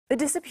The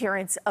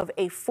disappearance of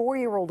a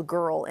 4-year-old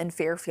girl in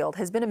Fairfield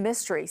has been a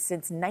mystery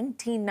since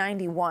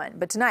 1991.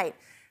 But tonight,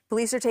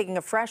 police are taking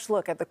a fresh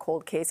look at the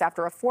cold case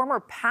after a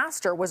former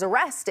pastor was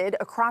arrested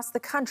across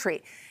the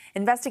country.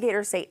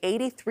 Investigators say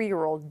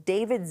 83-year-old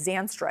David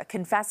Zanstra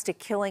confessed to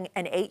killing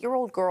an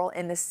 8-year-old girl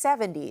in the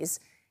 70s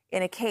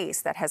in a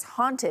case that has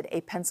haunted a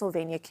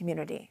Pennsylvania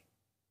community.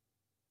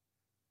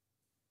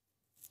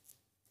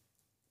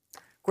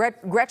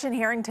 Gretchen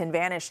Harrington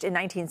vanished in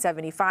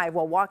 1975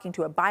 while walking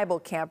to a Bible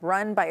camp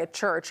run by a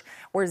church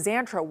where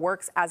Zanstra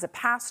works as a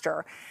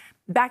pastor.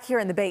 Back here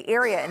in the Bay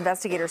Area,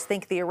 investigators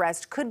think the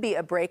arrest could be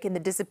a break in the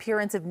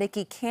disappearance of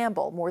Nikki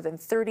Campbell more than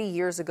 30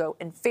 years ago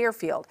in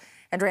Fairfield.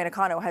 Andrea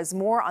Nakano has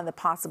more on the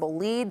possible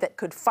lead that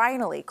could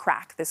finally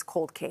crack this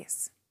cold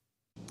case.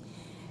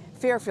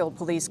 Fairfield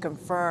police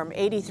confirm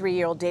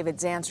 83-year-old David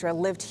Zanstra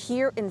lived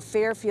here in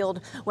Fairfield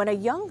when a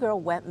young girl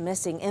went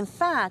missing. In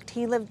fact,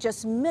 he lived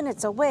just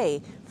minutes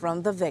away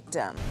from the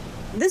victim.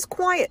 This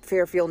quiet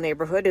Fairfield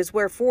neighborhood is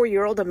where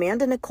 4-year-old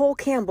Amanda Nicole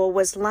Campbell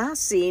was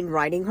last seen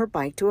riding her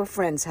bike to a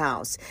friend's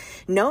house.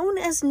 Known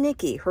as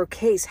Nikki, her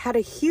case had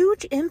a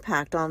huge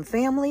impact on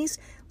families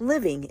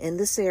living in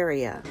this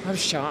area. I was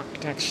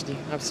shocked, actually.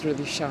 I was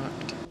really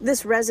shocked.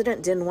 This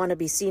resident didn't want to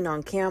be seen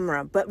on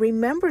camera, but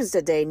remembers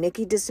the day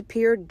Nikki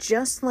disappeared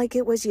just like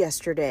it was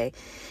yesterday.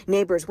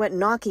 Neighbors went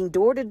knocking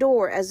door to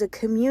door as a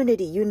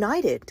community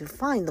united to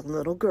find the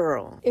little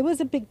girl. It was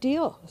a big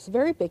deal. It was a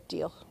very big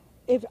deal.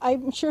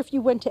 I'm sure if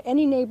you went to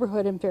any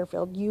neighborhood in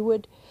Fairfield, you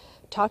would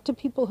talk to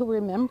people who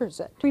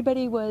remembers it.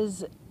 Everybody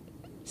was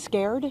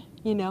scared,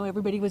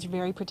 everybody was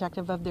very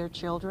protective of their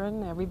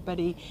children.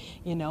 Everybody,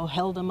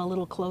 held them a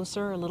little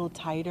closer, a little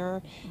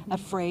tighter,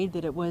 afraid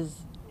that it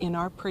was in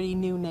our pretty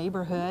new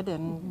neighborhood,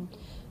 and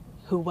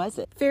who was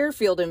it?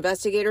 Fairfield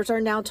investigators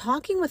are now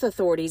talking with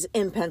authorities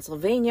in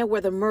Pennsylvania,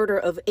 where the murder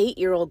of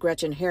 8-year-old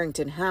Gretchen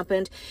Harrington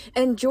happened,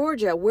 and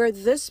Georgia, where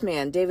this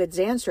man, David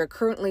Zanstra,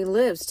 currently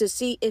lives, to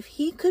see if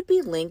he could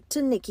be linked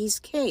to Nikki's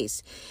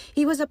case.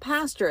 He was a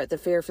pastor at the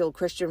Fairfield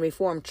Christian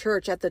Reformed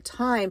Church at the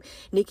time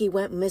Nikki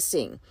went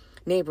missing.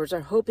 Neighbors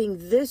are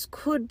hoping this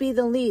could be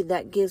the lead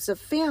that gives the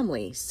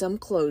family some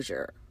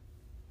closure.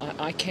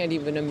 I can't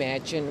even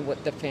imagine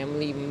what the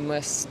family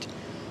must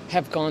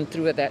have gone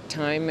through at that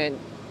time and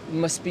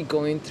must be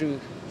going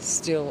through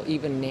still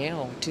even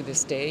now to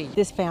this day.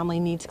 This family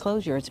needs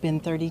closure. It's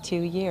been 32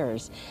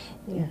 years.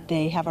 Yeah.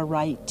 They have a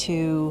right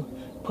to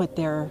put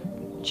their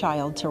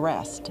child to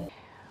rest.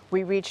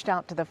 We reached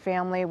out to the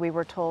family. We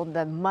were told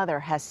the mother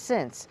has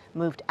since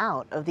moved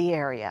out of the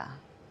area.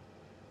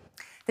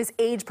 This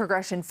age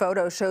progression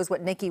photo shows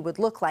what Nikki would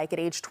look like at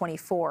age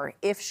 24.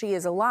 If she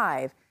is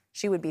alive,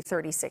 she would be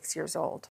 36 years old.